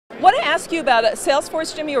want to ask you about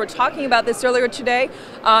Salesforce, Jimmy. You were talking about this earlier today.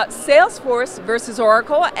 Salesforce versus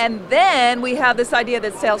Oracle, and then we have this idea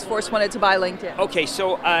that Salesforce wanted to buy LinkedIn. Okay,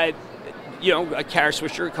 so Kara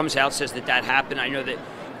Swisher comes out, says that happened. I know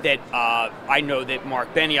that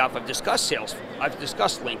Mark Benioff, I've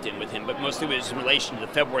discussed LinkedIn with him, but mostly it was in relation to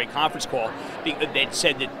the February conference call. They'd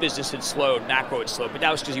said that business had slowed, macro had slowed, but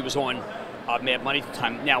that was because he was on Mad Money at the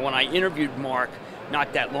time. Now, when I interviewed Mark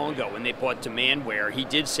not that long ago when they bought Demandware, he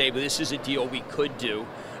did say, well, this is a deal we could do.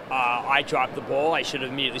 I dropped the ball. I should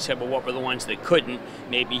have immediately said, well, what were the ones that couldn't?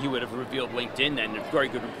 Maybe he would have revealed LinkedIn then. Very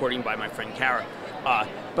good reporting by my friend Kara.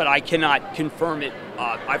 But I cannot confirm it.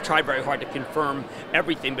 I've tried very hard to confirm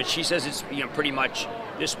everything, but she says it's pretty much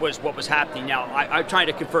this was what was happening. Now I'm trying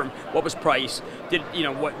to confirm what was price.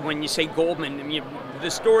 When you say Goldman, the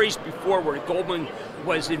stories before where Goldman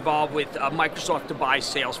was involved with Microsoft to buy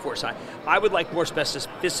Salesforce. I would like more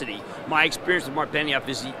specificity. My experience with Mark Benioff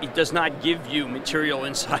is he does not give you material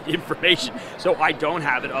inside information, so I don't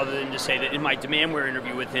have it other than to say that in my Demandware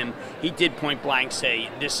interview with him, he did point blank say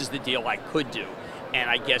this is the deal I could do. And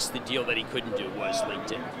I guess the deal that he couldn't do was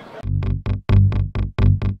LinkedIn.